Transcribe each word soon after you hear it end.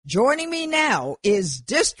Joining me now is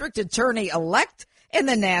District Attorney-elect in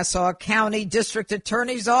the Nassau County District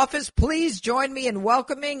Attorney's Office. Please join me in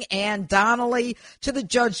welcoming Ann Donnelly to the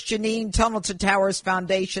Judge Janine Tunnelton Towers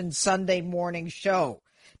Foundation Sunday morning show.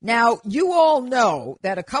 Now, you all know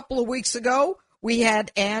that a couple of weeks ago, we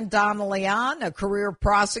had Ann Donnelly on, a career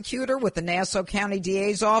prosecutor with the Nassau County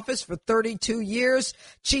DA's office for 32 years,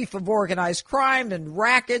 chief of organized crime and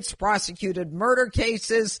rackets, prosecuted murder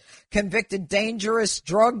cases, convicted dangerous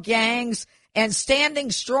drug gangs, and standing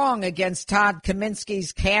strong against Todd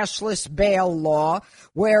Kaminsky's cashless bail law,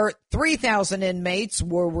 where 3,000 inmates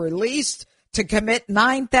were released to commit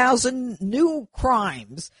 9,000 new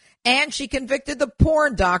crimes. And she convicted the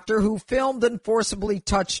porn doctor who filmed and forcibly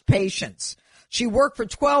touched patients. She worked for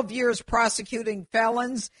 12 years prosecuting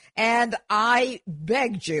felons, and I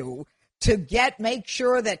begged you to make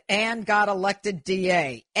sure that Ann got elected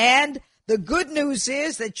DA. And the good news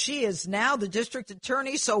is that she is now the district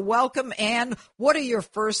attorney, so welcome, Ann. What are your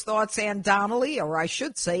first thoughts, Ann Donnelly, or I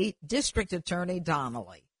should say District Attorney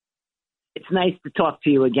Donnelly? It's nice to talk to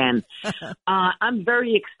you again. I'm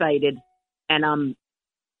very excited, and I'm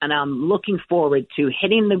looking forward to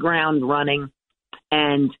hitting the ground running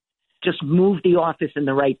and just move the office in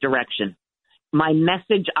the right direction. My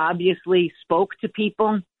message obviously spoke to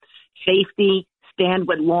people: safety, stand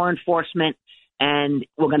with law enforcement, and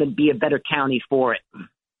we're going to be a better county for it.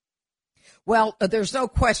 Well, there's no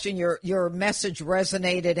question your message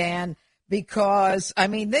resonated, Ann, because,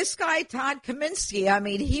 this guy, Todd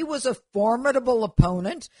Kaminsky, he was a formidable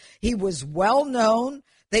opponent. He was well known.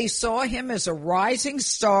 They saw him as a rising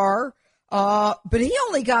star. But he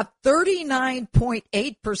only got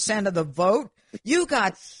 39.8% of the vote. You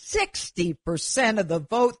got 60% of the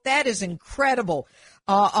vote. That is incredible.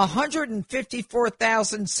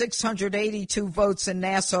 154,682 votes in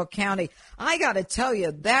Nassau County. I got to tell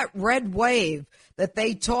you, that red wave that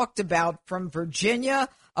they talked about from Virginia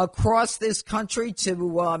across this country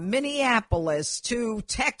to Minneapolis, to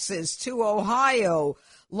Texas, to Ohio,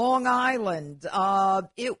 Long Island,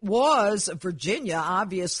 it was Virginia,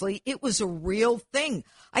 obviously. It was a real thing.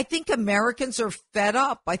 I think Americans are fed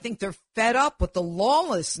up. I think they're fed up with the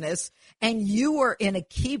lawlessness, and you are in a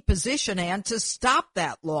key position, Ann, to stop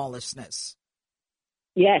that lawlessness.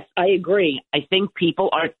 Yes, I agree. I think people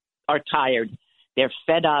are tired. They're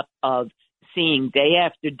fed up of seeing day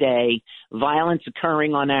after day violence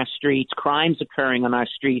occurring on our streets, crimes occurring on our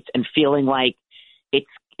streets, and feeling like it's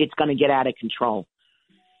going to get out of control.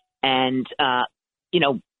 And,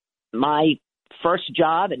 my first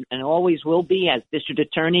job and always will be as district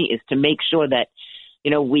attorney is to make sure that,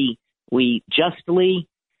 we justly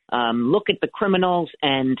look at the criminals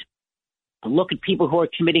and look at people who are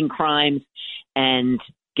committing crimes and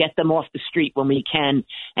get them off the street when we can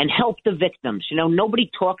and help the victims. Nobody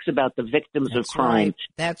talks about the victims of crime. Right.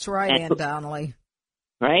 That's right, Ann Donnelly.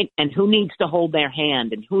 Right? And who needs to hold their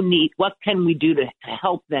hand, and what can we do to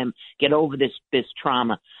help them get over this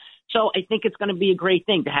trauma? So I think it's going to be a great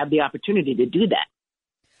thing to have the opportunity to do that.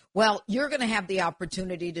 Well, you're going to have the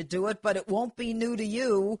opportunity to do it, but it won't be new to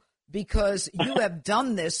you because you have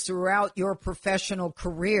done this throughout your professional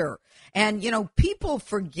career. And, people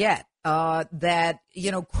forget that,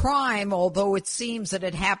 crime, although it seems that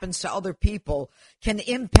it happens to other people, can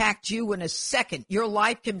impact you in a second. Your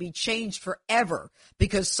life can be changed forever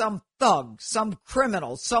because some thug, some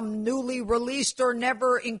criminal, some newly released or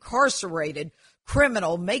never incarcerated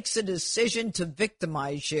criminal makes a decision to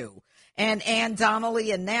victimize you. And Ann Donnelly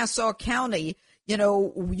in Nassau County,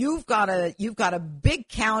 you've got a big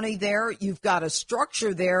county there. You've got a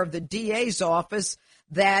structure there of the DA's office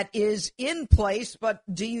that is in place. But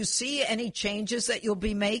do you see any changes that you'll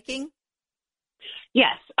be making?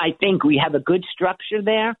 Yes, I think we have a good structure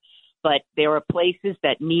there, but there are places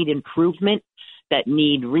that need improvement, that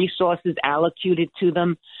need resources allocated to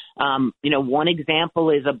them. One example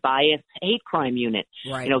is a biased hate crime unit.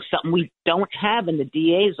 Right. Something we don't have in the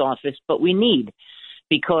DA's office, but we need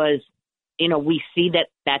because, we see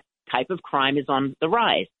that type of crime is on the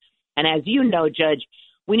rise. And as you know, Judge,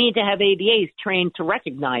 we need to have ADAs trained to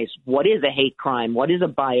recognize what is a hate crime, what is a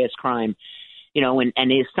biased crime,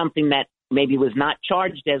 and is something that maybe was not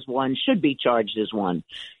charged as one should be charged as one.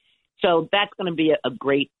 So that's going to be a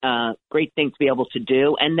great thing to be able to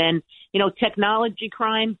do. And then, technology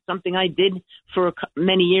crime, something I did for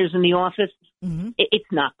many years in the office. Mm-hmm.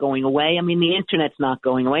 It's not going away. The internet's not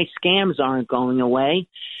going away. Scams aren't going away.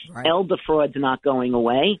 Right. Elder fraud's not going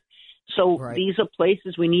away. So These are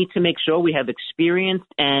places we need to make sure we have experienced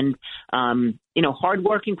and,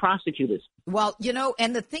 hardworking prosecutors. Well,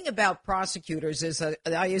 and the thing about prosecutors is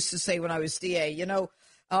I used to say when I was DA,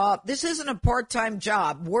 This isn't a part-time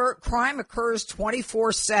job. Crime occurs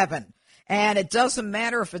 24/7. And it doesn't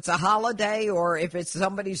matter if it's a holiday or if it's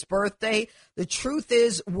somebody's birthday. The truth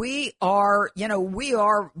is we are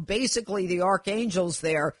basically the archangels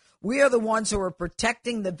there. We are the ones who are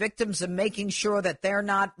protecting the victims and making sure that they're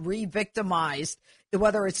not re-victimized,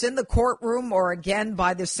 whether it's in the courtroom or, again,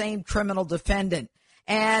 by the same criminal defendant.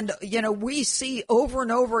 And, we see over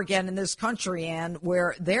and over again in this country, Ann,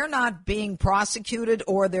 where they're not being prosecuted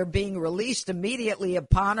or they're being released immediately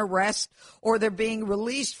upon arrest or they're being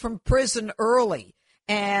released from prison early.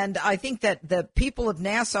 And I think that the people of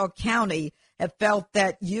Nassau County have felt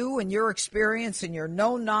that you and your experience and your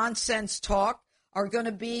no-nonsense talk are going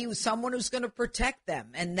to be someone who's going to protect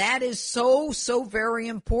them. And that is so, so very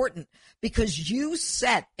important because you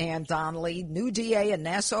set, Ann Donnelly, new DA in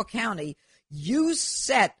Nassau County, you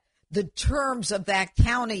set the terms of that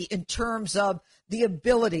county in terms of the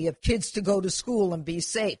ability of kids to go to school and be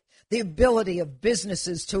safe, the ability of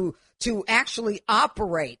businesses to actually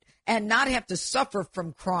operate and not have to suffer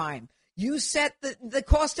from crime. You set the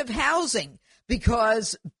cost of housing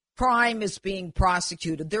because crime is being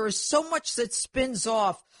prosecuted. There is so much that spins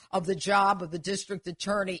off of the job of the district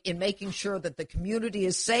attorney in making sure that the community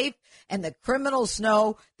is safe and the criminals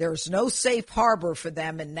know there's no safe harbor for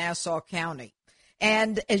them in Nassau County.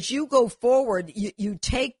 And as you go forward, you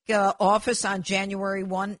take office on January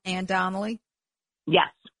 1, Ann Donnelly? Yes,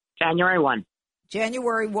 January 1.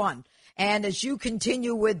 January 1. And as you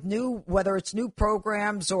continue with whether it's new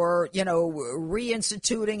programs or,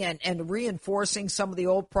 reinstituting and reinforcing some of the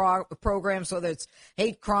old programs, whether it's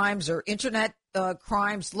hate crimes or internet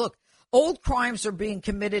crimes, look, old crimes are being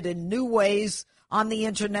committed in new ways on the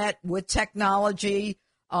internet with technology,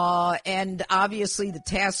 and obviously the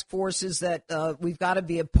task forces that we've got to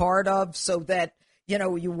be a part of so that,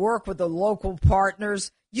 you work with the local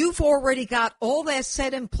partners. You've already got all that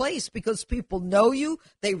set in place because people know you,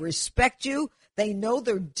 they respect you, they know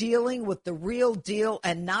they're dealing with the real deal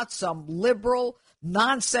and not some liberal,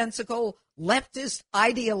 nonsensical, leftist,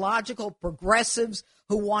 ideological progressives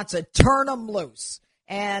who want to turn them loose.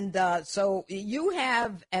 And so you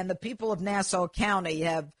have, and the people of Nassau County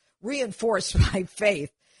have reinforced my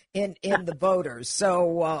faith in the voters.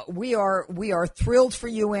 So we are thrilled for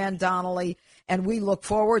you, Ann Donnelly, and we look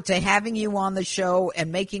forward to having you on the show and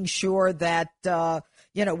making sure that,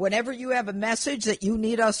 whenever you have a message that you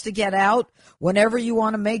need us to get out, whenever you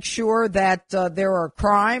want to make sure that there are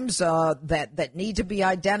crimes that need to be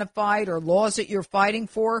identified or laws that you're fighting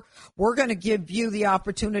for, we're going to give you the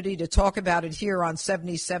opportunity to talk about it here on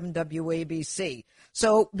 77 WABC.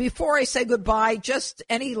 So before I say goodbye, just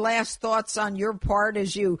any last thoughts on your part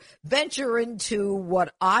as you venture into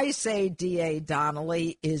what I say, D.A.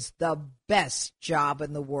 Donnelly, is the best job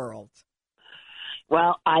in the world?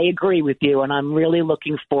 Well, I agree with you, and I'm really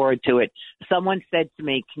looking forward to it. Someone said to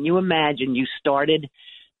me, can you imagine you started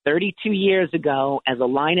 32 years ago as a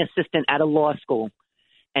line assistant at a law school,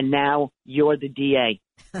 and now you're the DA?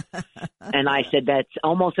 And I said, that's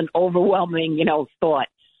almost an overwhelming, thought.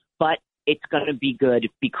 But it's going to be good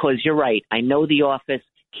because you're right. I know the office.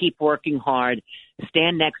 Keep working hard.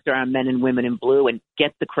 Stand next to our men and women in blue and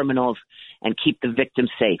get the criminals and keep the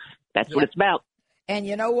victims safe. That's what it's about. And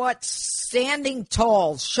you know what? Standing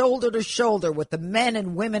tall, shoulder to shoulder with the men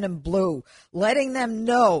and women in blue, letting them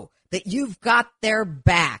know that you've got their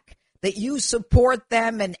back, that you support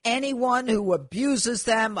them, and anyone who abuses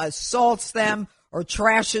them, assaults them, or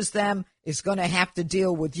trashes them is going to have to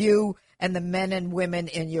deal with you and the men and women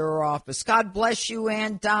in your office. God bless you,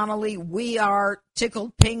 Ann Donnelly. We are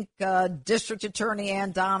tickled pink, District Attorney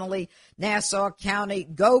Ann Donnelly, Nassau County.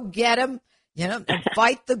 Go get him, and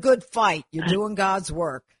fight the good fight. You're doing God's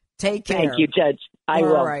work. Take care. Thank you, Judge. I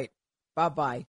will. All right. Bye-bye.